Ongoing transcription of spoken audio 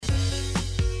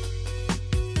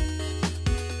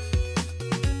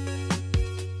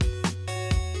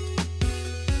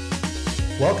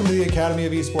Welcome to the Academy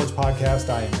of Esports podcast.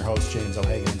 I am your host, James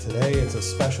O'Hagan. Today it's a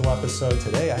special episode.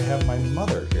 Today I have my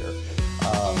mother here.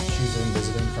 She's in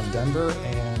visiting from Denver,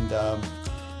 and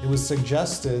it was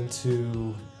suggested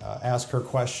to ask her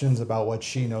questions about what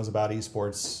she knows about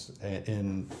esports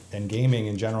and gaming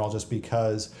in general, just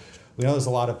because we know there's a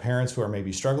lot of parents who are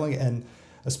maybe struggling, and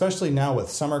especially now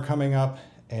with summer coming up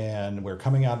and we're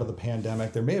coming out of the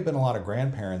pandemic, there may have been a lot of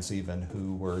grandparents even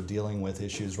who were dealing with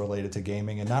issues related to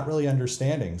gaming and not really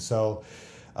understanding. So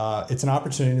it's an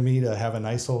opportunity to me to have a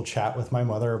nice little chat with my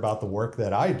mother about the work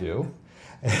that I do.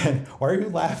 And why are you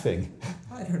laughing?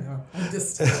 I don't know. I'm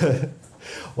just...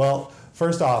 Well,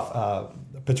 first off,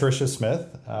 Patricia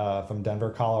Smith from Denver,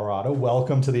 Colorado.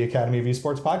 Welcome to the Academy of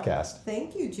Esports podcast.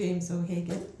 Thank you, James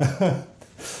O'Hagan.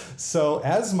 So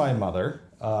as my mother,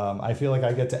 I feel like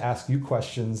I get to ask you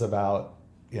questions about,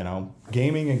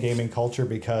 gaming and gaming culture,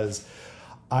 because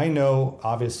I know,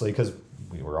 obviously, because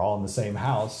we were all in the same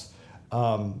house,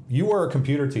 you were a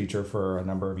computer teacher for a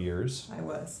number of years. I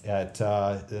was. At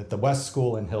the West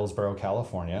School in Hillsborough,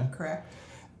 California. Correct.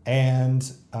 And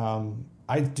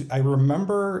I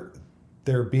remember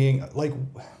there being, like,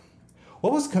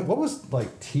 what was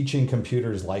like teaching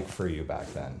computers like for you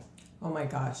back then? Oh my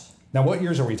gosh. Now, what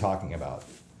years are we talking about?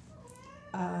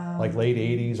 Like late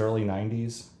 80s, early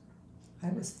 90s? I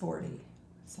was 40,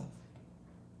 so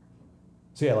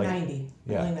yeah, like 90,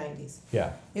 yeah. early 90s.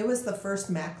 Yeah. It was the first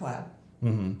Mac lab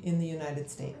in the United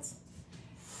States,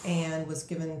 and was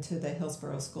given to the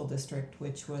Hillsborough School District,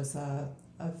 which was a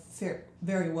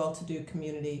very well-to-do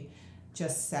community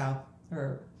just south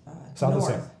north.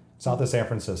 South of San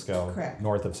Francisco. Correct.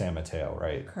 North of San Mateo,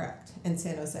 right? Correct, and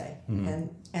San Jose,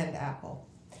 and Apple.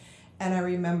 And I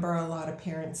remember a lot of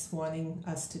parents wanting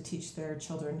us to teach their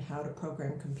children how to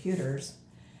program computers.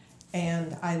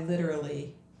 And I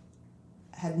literally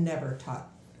had never taught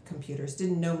computers,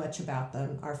 didn't know much about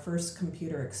them. Our first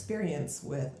computer experience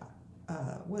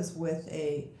was with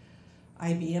a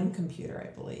IBM computer,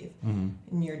 I believe. Mm-hmm.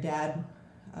 And your dad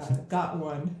got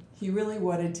one. He really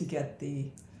wanted to get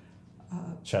the...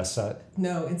 chess set?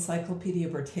 No, Encyclopedia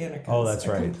Britannicas. Oh, that's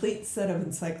right. A complete set of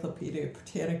Encyclopedia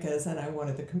Britannicas, and I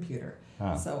wanted the computer.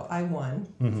 Oh. So I won.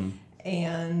 Mm-hmm.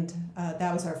 And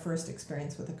that was our first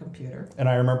experience with a computer. And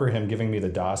I remember him giving me the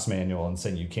DOS manual and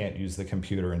saying, you can't use the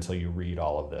computer until you read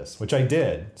all of this, which I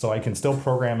did. So I can still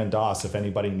program in DOS if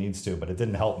anybody needs to, but it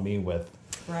didn't help me with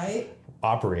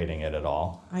operating it at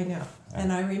all. I know. Yeah.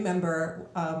 And I remember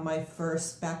my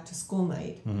first back to school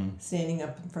night, standing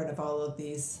up in front of all of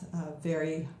these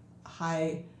very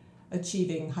high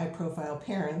achieving, high profile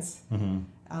parents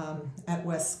at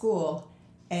West School,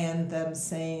 and them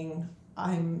saying,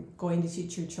 I'm going to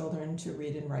teach your children to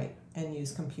read and write and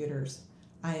use computers.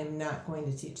 I am not going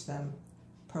to teach them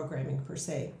programming per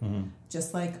se.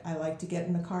 Just like I like to get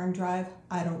in the car and drive,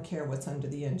 I don't care what's under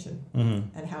the engine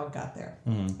and how it got there.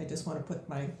 I just want to put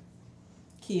my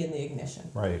key in the ignition.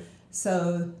 Right.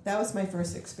 So that was my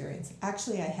first experience.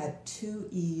 Actually, I had 2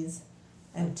 E's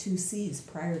and 2 C's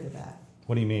prior to that.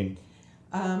 What do you mean?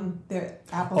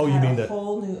 Apple had a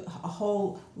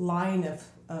whole line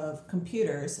of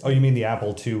computers. Oh, you mean the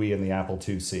Apple IIe and the Apple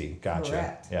IIc. Gotcha.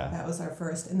 Correct. Yeah. That was our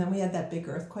first. And then we had that big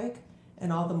earthquake,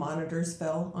 and all the monitors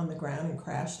fell on the ground and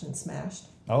crashed and smashed.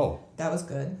 Oh. That was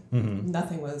good.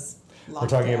 Nothing was locked We're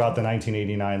talking down. about the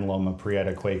 1989 Loma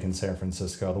Prieta quake in San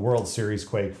Francisco, the World Series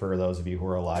quake, for those of you who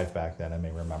were alive back then and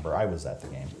may remember. I was at the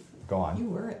game. Go on. You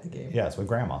were at the game. Yes, with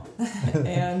Grandma.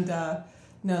 And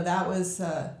no, that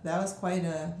was quite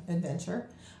an adventure.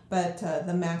 But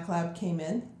the Mac Lab came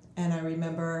in, and I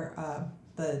remember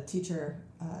the teacher,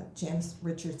 James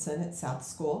Richardson at South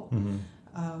School.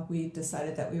 We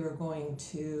decided that we were going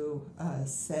to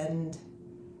send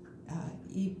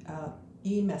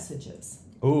e-messages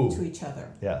to each other.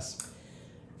 Yes.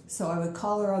 So I would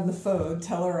call her on the phone,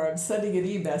 tell her I'm sending an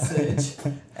e-message,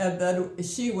 and then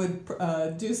she would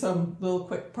do some little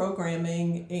quick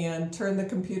programming and turn the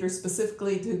computer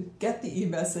specifically to get the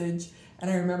e-message.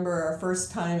 And I remember our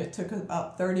first time, it took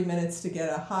about 30 minutes to get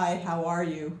a "Hi, how are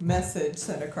you?" message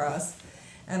sent across.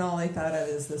 And all I thought of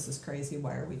is, this is crazy.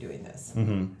 Why are we doing this?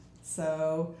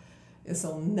 So this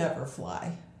will never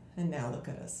fly. And now look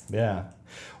at us. Yeah.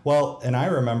 Well, and I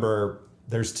remember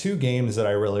there's 2 games that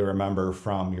I really remember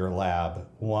from your lab.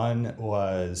 One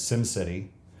was SimCity.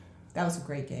 That was a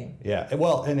great game. Yeah.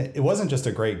 Well, and it wasn't just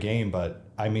a great game, but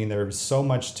I mean, there's so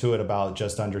much to it about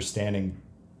just understanding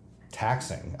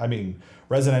taxing. I mean,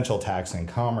 residential taxing,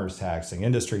 commerce taxing,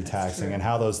 industry taxing, and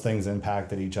how those things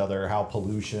impacted each other, how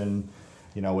pollution,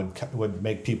 would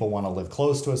make people want to live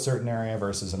close to a certain area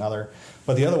versus another.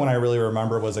 But the other one I really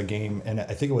remember was a game, and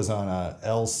I think it was on a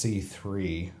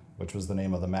LC3, which was the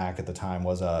name of the Mac at the time,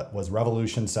 was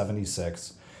Revolution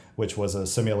 76, which was a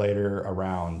simulator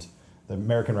around the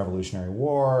American Revolutionary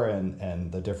War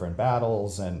and the different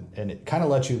battles, and it kind of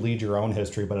lets you lead your own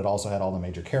history, but it also had all the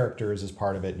major characters as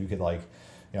part of it. You could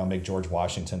make George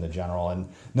Washington the general, and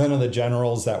none of the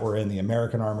generals that were in the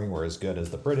American Army were as good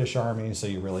as the British Army, so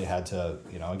you really had to,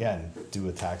 again, do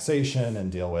with taxation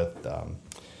and deal with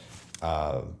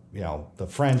the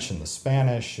French and the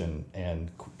Spanish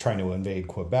and trying to invade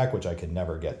Quebec, which I could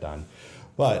never get done.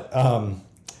 But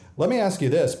let me ask you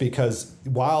this, because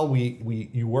while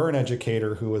you were an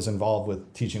educator who was involved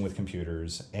with teaching with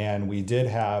computers, and we did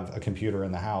have a computer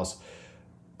in the house,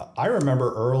 I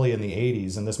remember early in the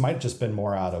 80s, and this might have just been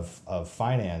more out of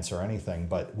finance or anything,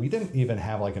 but we didn't even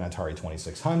have like an Atari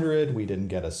 2600. We didn't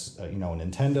get a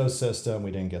Nintendo system.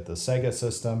 We didn't get the Sega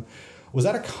system. Was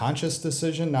that a conscious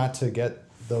decision not to get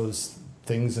those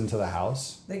things into the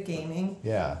house? The gaming?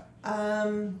 Yeah.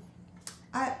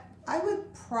 I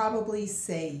would probably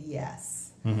say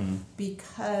yes,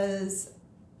 because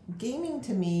gaming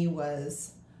to me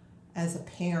was, as a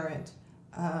parent,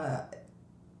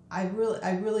 I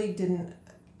really didn't.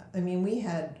 I mean, we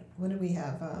had, what did we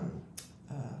have?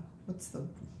 What's the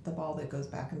ball that goes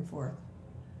back and forth?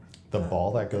 The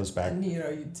ball that goes back.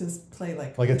 You just play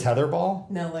like a tether ball.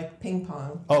 No, like ping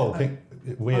pong. Oh, on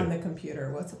the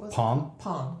computer. What's Pong?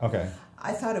 Pong. Okay.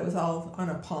 I thought it was all on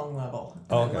a Pong level.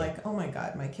 And I'm like, oh my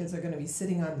God, my kids are going to be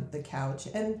sitting on the couch.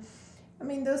 And I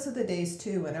mean, those are the days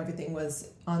too when everything was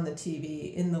on the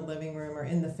TV in the living room or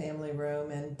in the family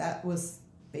room. And that was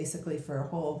basically for a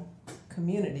whole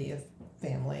community of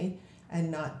family and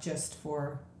not just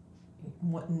for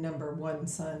number one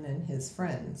son and his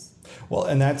friends. Well,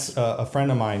 and that's a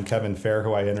friend of mine, Kevin Fair,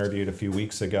 who I interviewed a few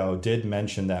weeks ago, did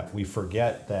mention that we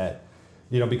forget that,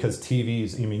 because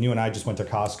TVs, you and I just went to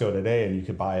Costco today and you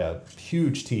could buy a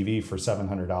huge TV for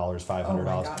 $700, $500. Oh my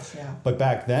gosh, yeah. But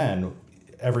back then,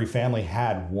 every family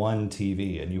had one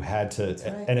TV, and you had to,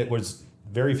 right. And it was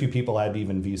very few people had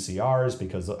even VCRs,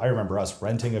 because I remember us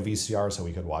renting a VCR so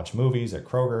we could watch movies at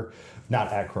Kroger,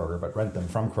 not at Kroger, but rent them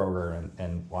from Kroger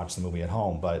and watch the movie at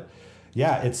home. But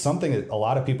yeah, it's something that a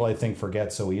lot of people I think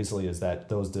forget so easily, is that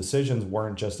those decisions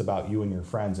weren't just about you and your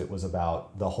friends. It was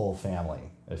about the whole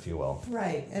family, if you will.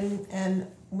 Right. And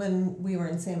when we were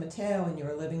in San Mateo and you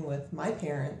were living with my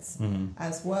parents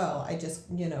as well, I just,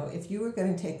 if you were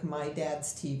going to take my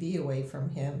dad's TV away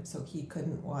from him so he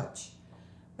couldn't watch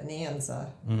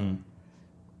Bonanza,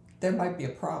 there might be a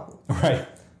problem.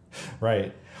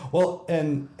 Right. Well,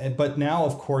 but now,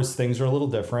 of course, things are a little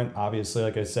different. Obviously,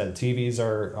 like I said, TVs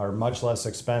are much less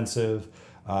expensive.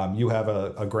 You have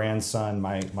a grandson,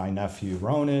 my nephew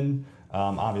Ronan,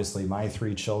 obviously my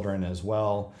 3 children as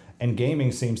well. And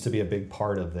gaming seems to be a big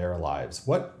part of their lives.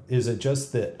 What is it?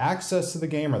 Just the access to the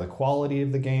game, or the quality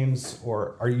of the games,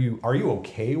 or are you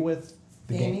okay with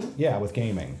the gaming? Yeah, with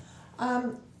gaming.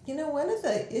 One of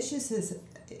the issues is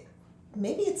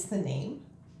maybe it's the name.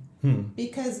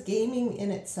 Because gaming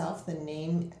in itself, the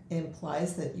name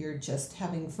implies that you're just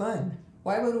having fun.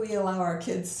 Why would we allow our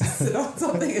kids to sit on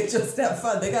something and just have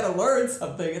fun? They got to learn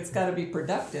something. It's got to be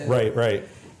productive. Right.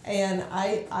 And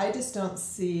I just don't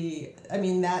see. I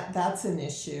mean, that's an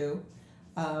issue.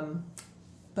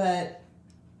 But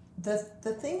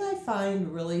the thing I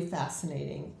find really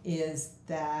fascinating is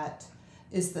the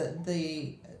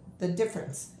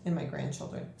difference in my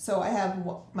grandchildren. So I have,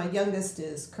 my youngest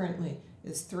is currently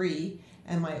 3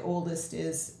 and my oldest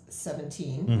is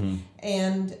 17,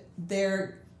 and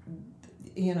they're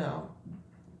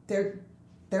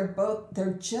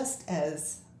just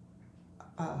as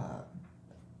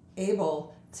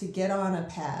able to get on a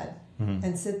pad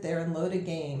and sit there and load a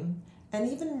game. And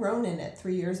even Ronan at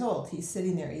 3 years old, he's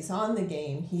sitting there, he's on the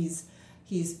game, he's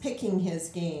picking his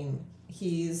game,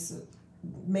 he's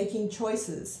making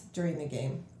choices during the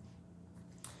game.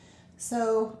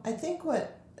 So I think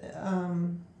what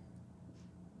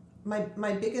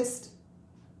my biggest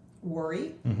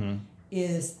worry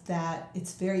is that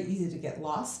it's very easy to get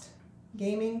lost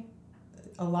gaming.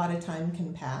 A lot of time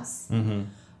can pass.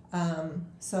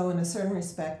 So in a certain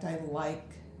respect, I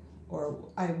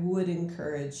would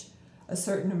encourage a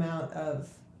certain amount of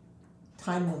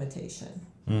time limitation.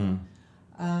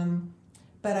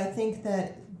 But I think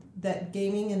that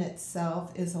gaming in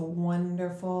itself is a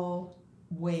wonderful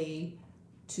way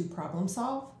to problem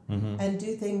solve and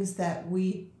do things that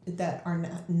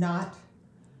are not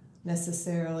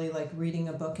necessarily like reading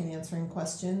a book and answering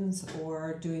questions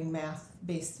or doing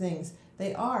math-based things.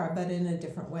 They are, but in a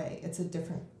different way. It's a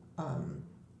different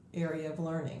area of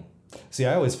learning. See,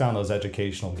 I always found those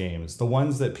educational games, the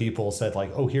ones that people said like,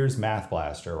 oh, here's Math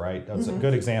Blaster, right? That was a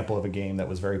good example of a game that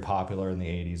was very popular in the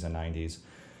 80s and 90s.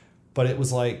 But it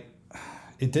was like,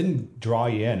 it didn't draw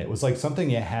you in. It was like something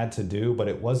you had to do, but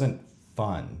it wasn't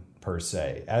fun per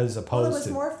se, as opposed to... Well, it was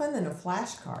more fun than a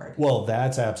flashcard. Well,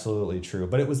 that's absolutely true.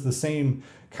 But it was the same,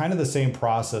 kind of the same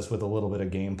process with a little bit of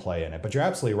gameplay in it. But you're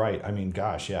absolutely right. I mean,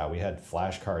 gosh, yeah, we had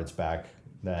flashcards back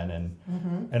then,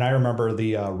 and I remember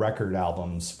the record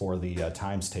albums for the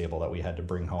times table that we had to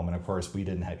bring home, and of course we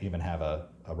didn't even have a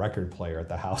record player at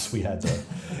the house. We had the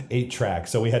 8-track,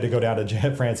 so we had to go down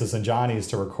to Francis and Johnny's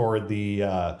to record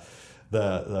the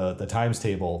times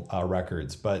table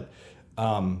records. But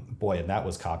boy, and that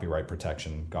was copyright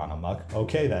protection gone amok.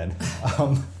 Okay, then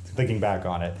thinking back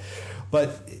on it,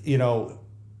 but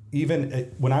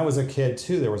even when I was a kid,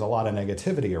 too, there was a lot of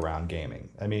negativity around gaming.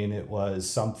 I mean, it was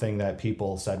something that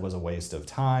people said was a waste of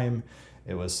time.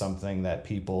 It was something that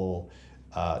people...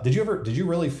 Did you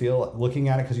really feel, looking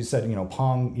at it, because you said,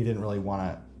 Pong, you didn't really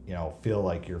want to, feel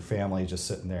like your family just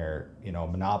sitting there, being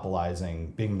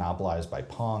monopolized by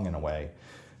Pong in a way.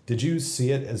 Did you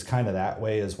see it as kind of that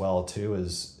way as well, too,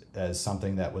 as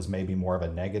something that was maybe more of a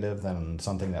negative than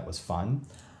something that was fun?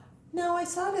 No, I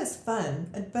saw it as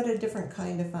fun, but a different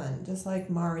kind of fun, just like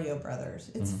Mario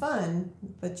Brothers. It's fun,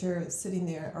 but you're sitting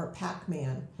there, or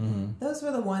Pac-Man. Those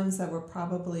were the ones that were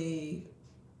probably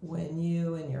when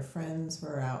you and your friends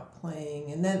were out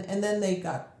playing, and then they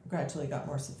gradually got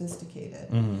more sophisticated.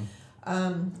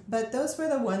 But those were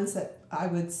the ones that I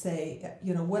would say,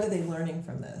 what are they learning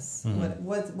from this?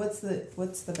 What's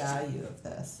the value of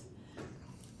this?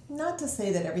 Not to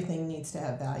say that everything needs to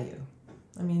have value.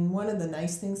 I mean, one of the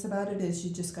nice things about it is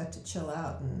you just got to chill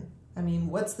out. And I mean,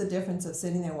 what's the difference of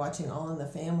sitting there watching All in the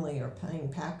Family or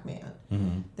playing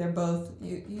Pac-Man? They're both,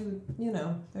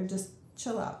 they're just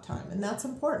chill out time. And that's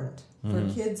important for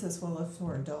kids as well as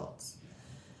for adults.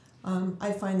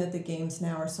 I find that the games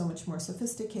now are so much more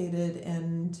sophisticated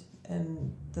and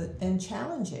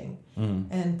challenging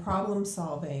and problem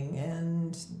solving.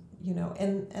 And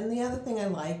the other thing I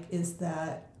like is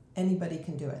that anybody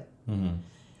can do it.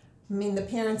 I mean, the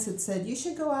parents had said, you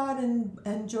should go out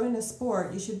and join a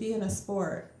sport. You should be in a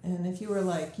sport. And if you were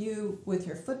like you with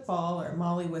your football or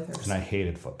Molly with her... And I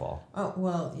hated football. Oh,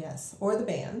 well, yes. Or the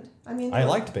band. I mean... I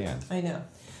liked band. I know.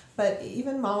 But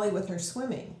even Molly with her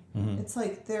swimming, it's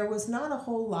like there was not a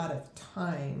whole lot of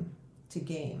time to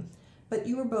game. But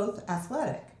you were both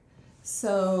athletic.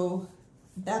 So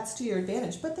that's to your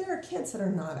advantage. But there are kids that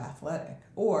are not athletic.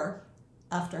 Or...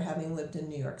 after having lived in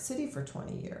New York City for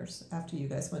 20 years, after you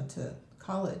guys went to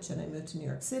college and I moved to New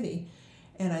York City,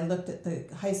 and I looked at the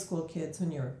high school kids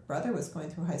when your brother was going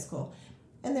through high school,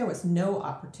 and there was no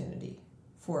opportunity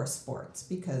for sports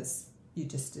because you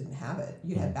just didn't have it.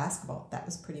 You had basketball. That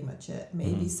was pretty much it.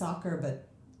 Maybe soccer, but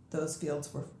those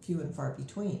fields were few and far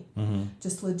between.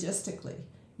 Just logistically,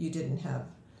 you didn't have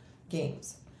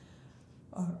games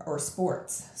or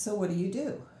sports. So what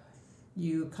do?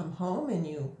 You come home and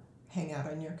you hang out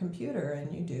on your computer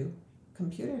and you do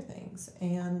computer things.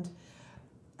 And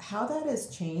how that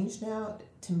has changed now,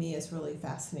 to me, is really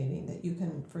fascinating, that you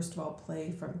can, first of all,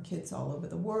 play from kids all over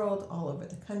the world, all over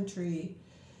the country.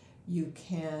 You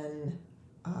can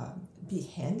be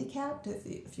handicapped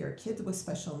if you're a kid with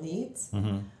special needs.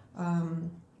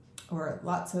 Or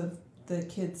lots of the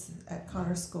kids at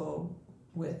Connor School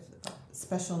with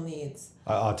special needs.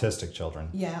 Autistic children.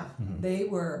 Yeah, they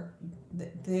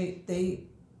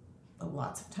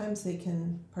lots of times they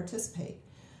can participate.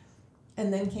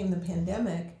 And then came the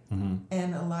pandemic,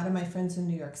 and a lot of my friends in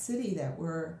New York City that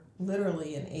were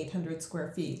literally in 800 square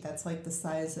feet, that's like the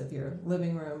size of your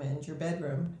living room and your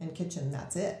bedroom and kitchen,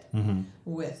 that's it,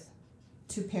 with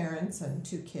 2 parents and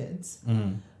 2 kids,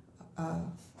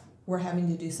 were having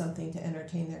to do something to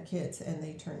entertain their kids, and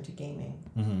they turned to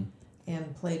gaming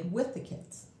and played with the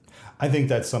kids. I think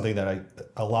that's something that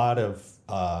a lot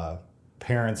of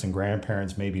parents and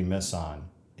grandparents maybe miss on,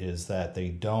 is that they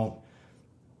don't,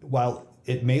 while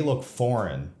it may look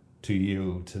foreign to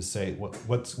you to say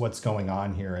what's going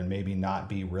on here and maybe not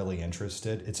be really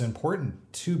interested, it's important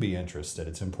to be interested.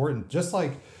 It's important, just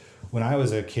like when I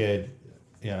was a kid,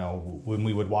 when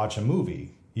we would watch a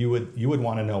movie, you would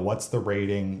want to know what's the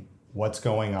rating, what's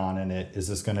going on in it, is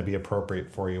this going to be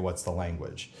appropriate for you, what's the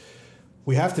language.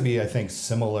 We have to be, I think,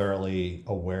 similarly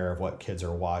aware of what kids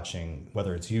are watching,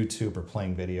 whether it's YouTube or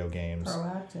playing video games.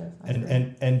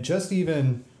 Proactive. And just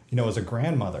even, as a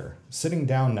grandmother, sitting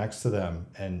down next to them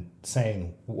and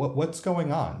saying, what's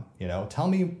going on? Tell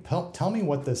me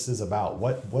what this is about.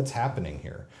 What's happening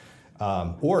here?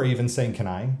 Or even saying, can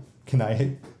I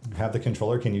have the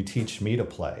controller? Can you teach me to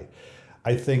play?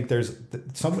 I think there's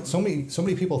so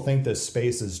many people think this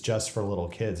space is just for little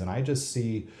kids, and I just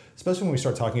see, especially when we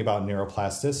start talking about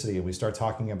neuroplasticity and we start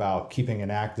talking about keeping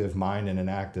an active mind and an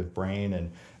active brain,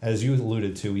 and as you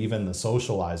alluded to, even the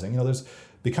socializing. There's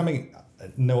becoming,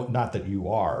 no, not that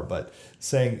you are, but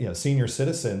saying, senior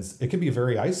citizens, it can be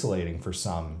very isolating for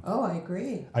some. Oh, I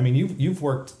agree. I mean, you've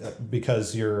worked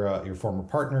because your former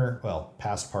partner, well,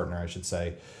 past partner, I should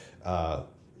say.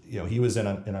 He was in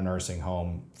a nursing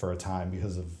home for a time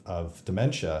because of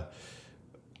dementia.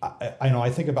 I know, I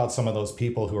think about some of those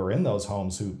people who are in those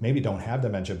homes who maybe don't have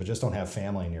dementia, but just don't have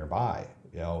family nearby.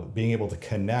 Being able to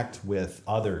connect with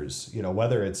others,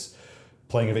 whether it's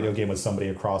playing a video game with somebody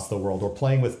across the world or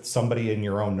playing with somebody in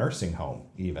your own nursing home,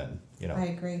 even, I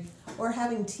agree. Or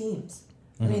having teams.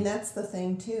 I mean, that's the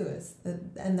thing too,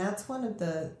 and that's one of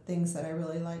the things that I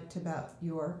really liked about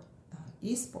your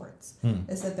esports,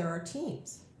 is that there are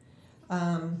teams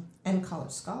and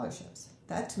college scholarships.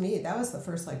 That, to me, that was the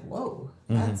first, whoa,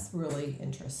 that's really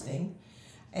interesting.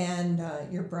 And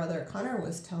your brother Connor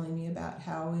was telling me about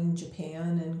how in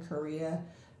Japan and Korea,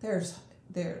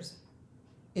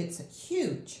 it's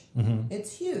huge.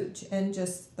 It's huge, and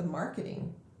just the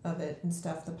marketing of it and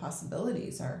stuff, the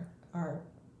possibilities are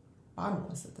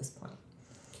bottomless at this point.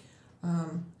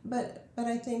 But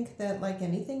I think that, like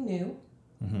anything new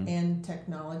and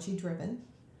technology driven,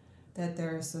 that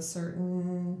there's a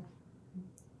certain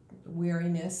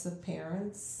weariness of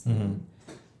parents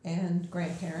and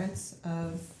grandparents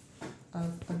of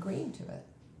agreeing to it.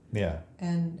 Yeah.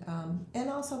 And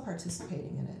also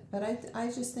participating in it. But I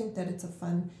just think that it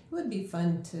would be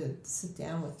fun to sit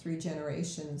down with 3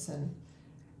 generations and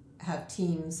have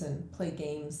teams and play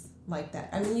games like that.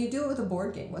 I mean, you do it with a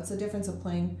board game. What's the difference of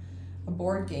playing a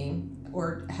board game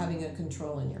or having a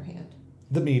control in your hand?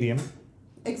 The medium.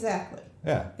 Exactly.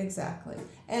 Yeah. Exactly.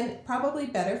 And probably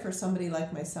better for somebody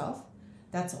like myself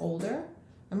that's older.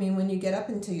 I mean, when you get up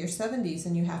into your 70s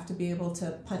and you have to be able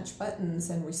to punch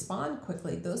buttons and respond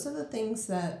quickly, those are the things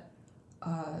that,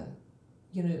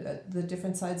 the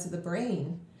different sides of the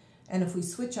brain. And if we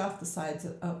switch off the sides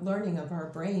of learning of our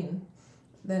brain,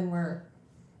 then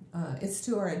it's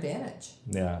to our advantage.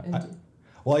 Yeah.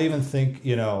 I even think,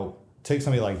 take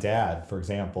somebody like Dad, for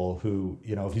example, who,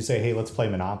 if you say, hey, let's play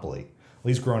Monopoly. Well,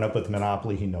 he's grown up with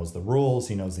Monopoly. He knows the rules.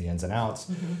 He knows the ins and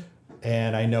outs.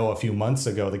 And I know a few months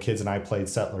ago, the kids and I played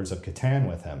Settlers of Catan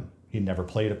with him. He'd never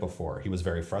played it before. He was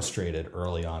very frustrated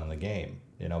early on in the game,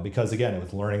 because, again, it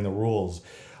was learning the rules.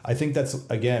 I think that's,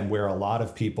 again, where a lot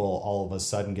of people all of a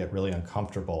sudden get really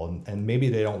uncomfortable. And maybe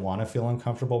they don't want to feel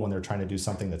uncomfortable when they're trying to do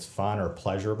something that's fun or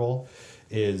pleasurable,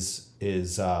 is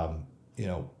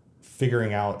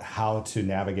figuring out how to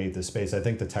navigate this space. I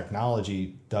think the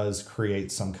technology does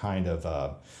create some kind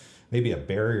of maybe a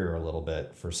barrier a little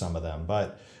bit for some of them.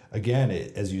 But again,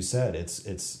 as you said,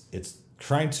 it's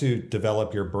trying to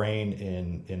develop your brain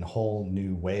in whole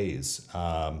new ways.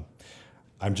 I'm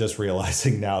just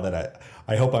realizing now that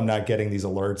I hope I'm not getting these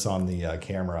alerts on the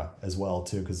camera as well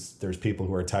too, because there's people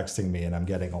who are texting me and I'm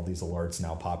getting all these alerts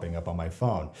now popping up on my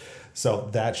phone. So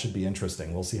that should be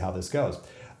interesting. We'll see how this goes.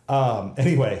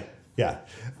 Anyway, yeah,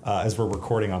 as we're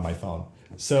recording on my phone.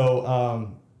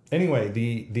 So anyway,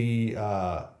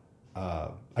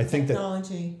 I think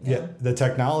technology, the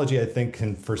technology, I think,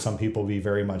 can for some people be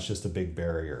very much just a big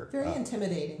barrier. Very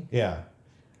intimidating. Yeah.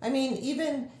 I mean,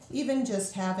 even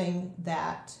just having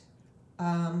that,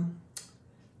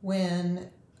 when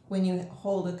you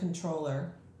hold a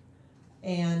controller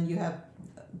and you have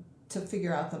to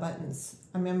figure out the buttons.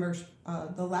 I remember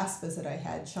the last visit I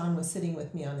had, Sean was sitting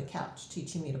with me on the couch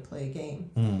teaching me to play a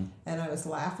game, and I was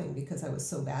laughing because I was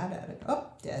so bad at it. Oh,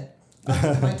 dead.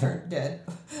 Oh, my turn, dead.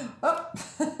 Oh,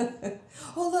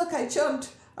 oh look, I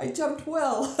jumped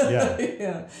well. Yeah.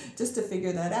 Yeah, just to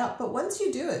figure that out. But once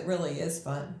you do, it really is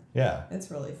fun. Yeah.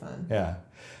 It's really fun. Yeah.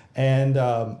 And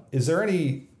is there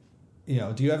any,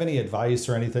 do you have any advice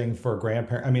or anything for a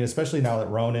grandparent? I mean, especially now that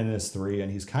Ronan is 3 and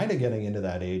he's kind of getting into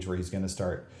that age where he's going to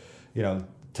start,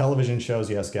 television shows,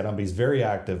 yes, get him, but he's a very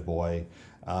active boy.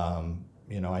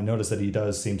 I noticed that he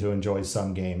does seem to enjoy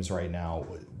some games right now.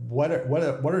 What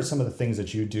are some of the things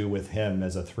that you do with him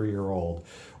as a 3-year-old,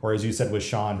 or as you said with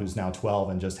Sean, who's now 12,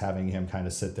 and just having him kind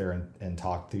of sit there and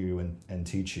talk to you and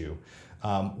teach you?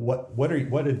 What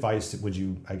advice would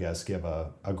you, I guess, give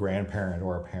a grandparent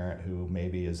or a parent who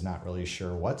maybe is not really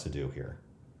sure what to do here?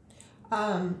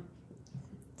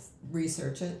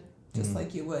 Research it, just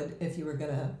like you would if you were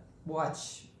going to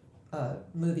watch a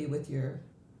movie with your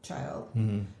child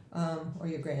or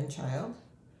your grandchild.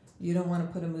 You don't want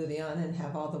to put a movie on and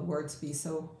have all the words be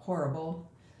so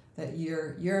horrible that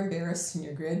you're embarrassed and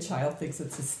your grandchild thinks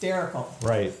it's hysterical.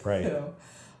 Right.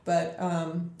 But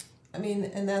I mean,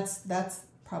 and that's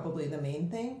probably the main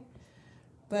thing.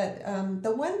 But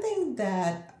the one thing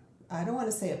that I don't want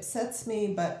to say upsets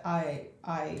me, but I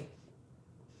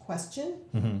question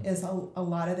is a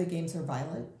lot of the games are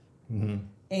violent,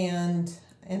 and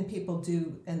people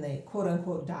do, and they quote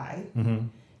unquote die,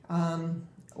 and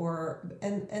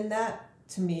that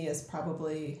to me is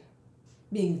probably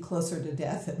being closer to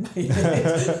death at my age.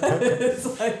 It's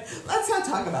like, let's not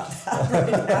talk about that right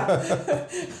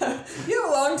now. You have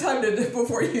a long time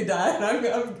before you die,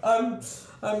 and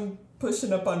I'm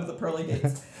pushing up onto the pearly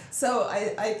gates. So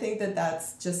I think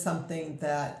that's just something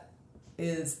that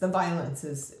is, the violence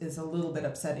is a little bit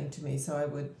upsetting to me. So I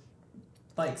would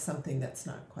like something that's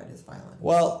not quite as violent.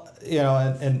 Well,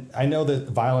 and I know that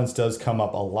violence does come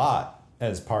up a lot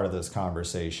as part of this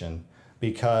conversation,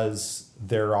 because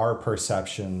there are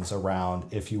perceptions around,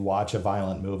 if you watch a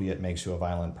violent movie, it makes you a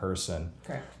violent person.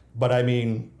 Correct. But I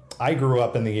mean, I grew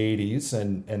up in the 80s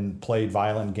and played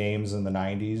violent games in the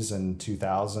 90s and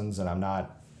 2000s, and I'm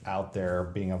not out there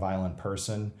being a violent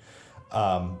person.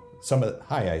 Hi,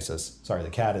 Isis. Sorry, the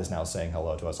cat is now saying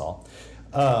hello to us all.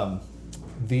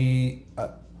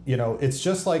 It's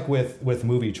just like with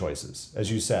movie choices,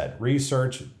 as you said,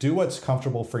 research, do what's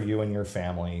comfortable for you and your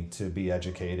family to be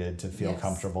educated, to feel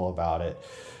comfortable about it.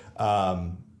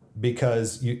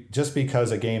 Because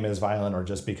because a game is violent, or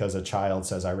just because a child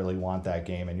says, I really want that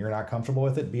game, and you're not comfortable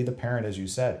with it, be the parent, as you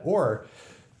said, or,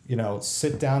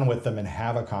 sit down with them and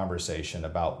have a conversation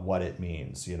about what it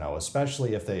means,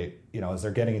 especially if they, as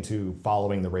they're getting into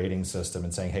following the rating system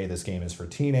and saying, hey, this game is for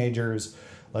teenagers.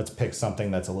 Let's pick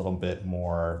something that's a little bit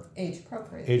more age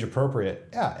appropriate.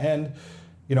 Yeah. And,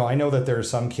 I know that there are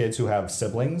some kids who have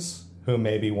siblings who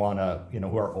maybe want to,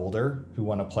 who are older, who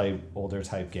want to play older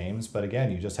type games. But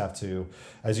again, you just have to,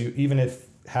 even if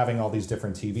having all these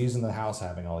different TVs in the house,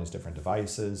 having all these different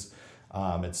devices,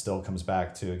 it still comes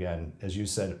back to, again, as you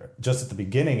said, just at the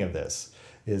beginning of this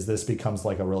becomes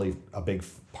like a big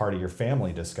part of your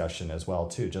family discussion as well,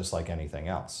 too, just like anything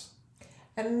else.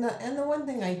 And the one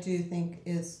thing I do think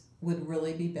would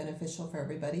really be beneficial for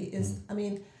everybody is, I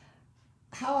mean,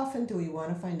 how often do we want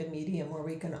to find a medium where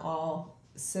we can all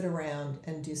sit around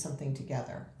and do something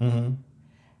together? Mm-hmm.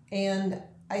 And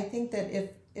I think that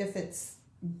if it's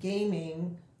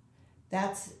gaming,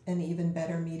 that's an even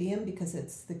better medium, because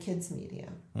it's the kids'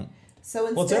 medium. So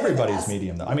it's everybody's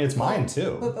medium, though. I mean, it's mine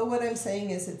too. But what I'm saying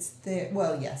is it's their,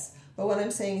 but what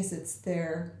I'm saying is it's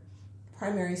their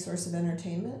primary source of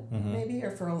entertainment, maybe,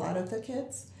 or for a lot of the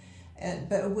kids,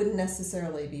 but it wouldn't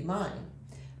necessarily be mine.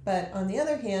 But on the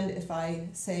other hand, if I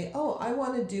say, oh, I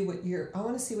want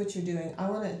to see what you're doing, I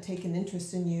want to take an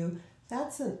interest in you,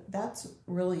 that's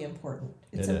really important.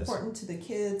 It's important to the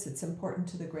kids, it's important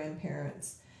to the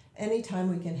grandparents.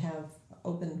 Anytime we can have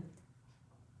open,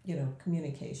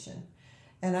 communication.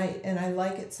 And I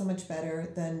like it so much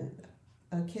better than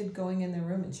a kid going in their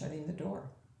room and shutting the door.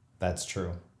 That's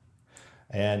true.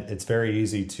 And it's very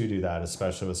easy to do that,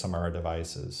 especially with some of our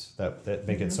devices that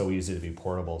make it so easy to be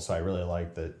portable. So I really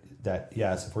like that,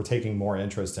 yes, if we're taking more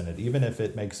interest in it, even if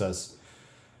it makes us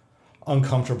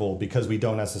uncomfortable because we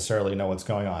don't necessarily know what's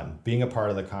going on, being a part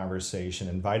of the conversation,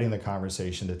 inviting the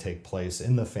conversation to take place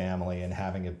in the family, and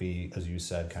having it be, as you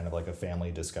said, kind of like a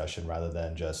family discussion rather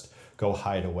than just go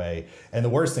hide away. And the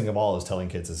worst thing of all is telling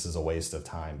kids this is a waste of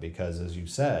time, because, as you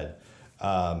said,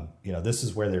 this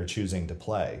is where they're choosing to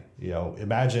play.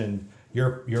 Imagine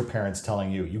your parents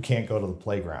telling you can't go to the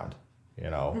playground,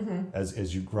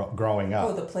 as you growing up.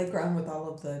 Oh, the playground with all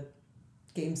of the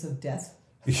games of death.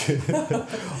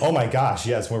 Oh my gosh,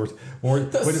 yes. We're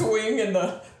the swing and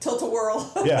the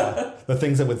tilt-a-whirl. Yeah, the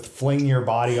things that would fling your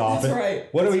body off. That's right.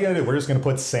 What are we going to do? We're just going to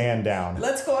put sand down.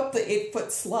 Let's go up the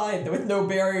 8-foot slide with no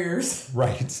barriers.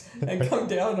 Right. And come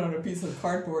down on a piece of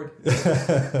cardboard.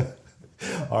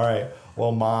 All right.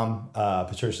 Well, Mom,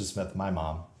 Patricia Smith, my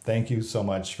mom, thank you so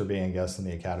much for being a guest on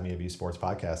the Academy of Esports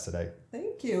podcast today.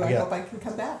 Thank you. I hope I can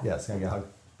come back. Yes, can I get a hug?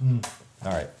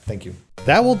 All right. Thank you.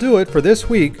 That will do it for this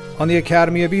week on the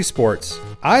Academy of Esports.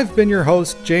 I've been your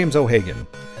host, James O'Hagan.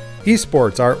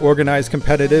 Esports are organized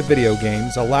competitive video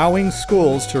games allowing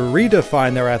schools to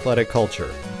redefine their athletic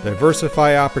culture,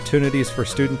 diversify opportunities for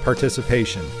student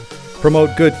participation,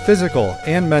 promote good physical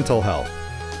and mental health,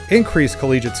 increase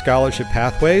collegiate scholarship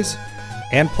pathways,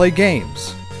 and play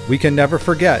games. We can never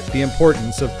forget the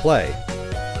importance of play.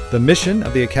 The mission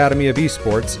of the Academy of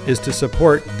Esports is to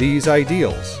support these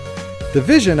ideals. The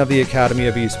vision of the Academy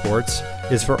of Esports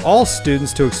is for all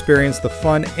students to experience the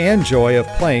fun and joy of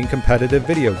playing competitive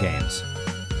video games.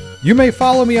 You may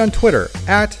follow me on Twitter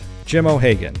at Jim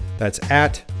O'Hagan. That's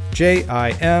at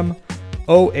JimOhagan.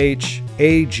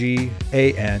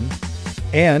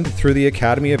 and through the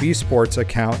Academy of Esports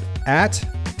account at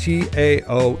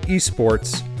TAO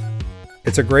Esports.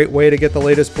 It's a great way to get the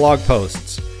latest blog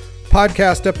posts,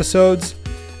 podcast episodes,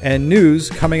 and news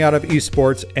coming out of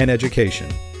esports and education.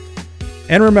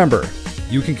 And remember,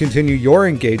 you can continue your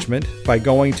engagement by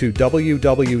going to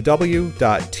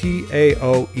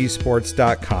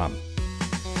www.taoesports.com.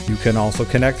 You can also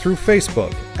connect through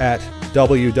Facebook at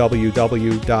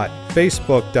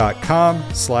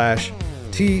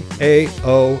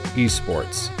www.facebook.com/TAO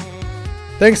Esports.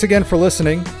 Thanks again for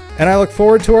listening, and I look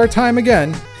forward to our time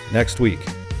again next week.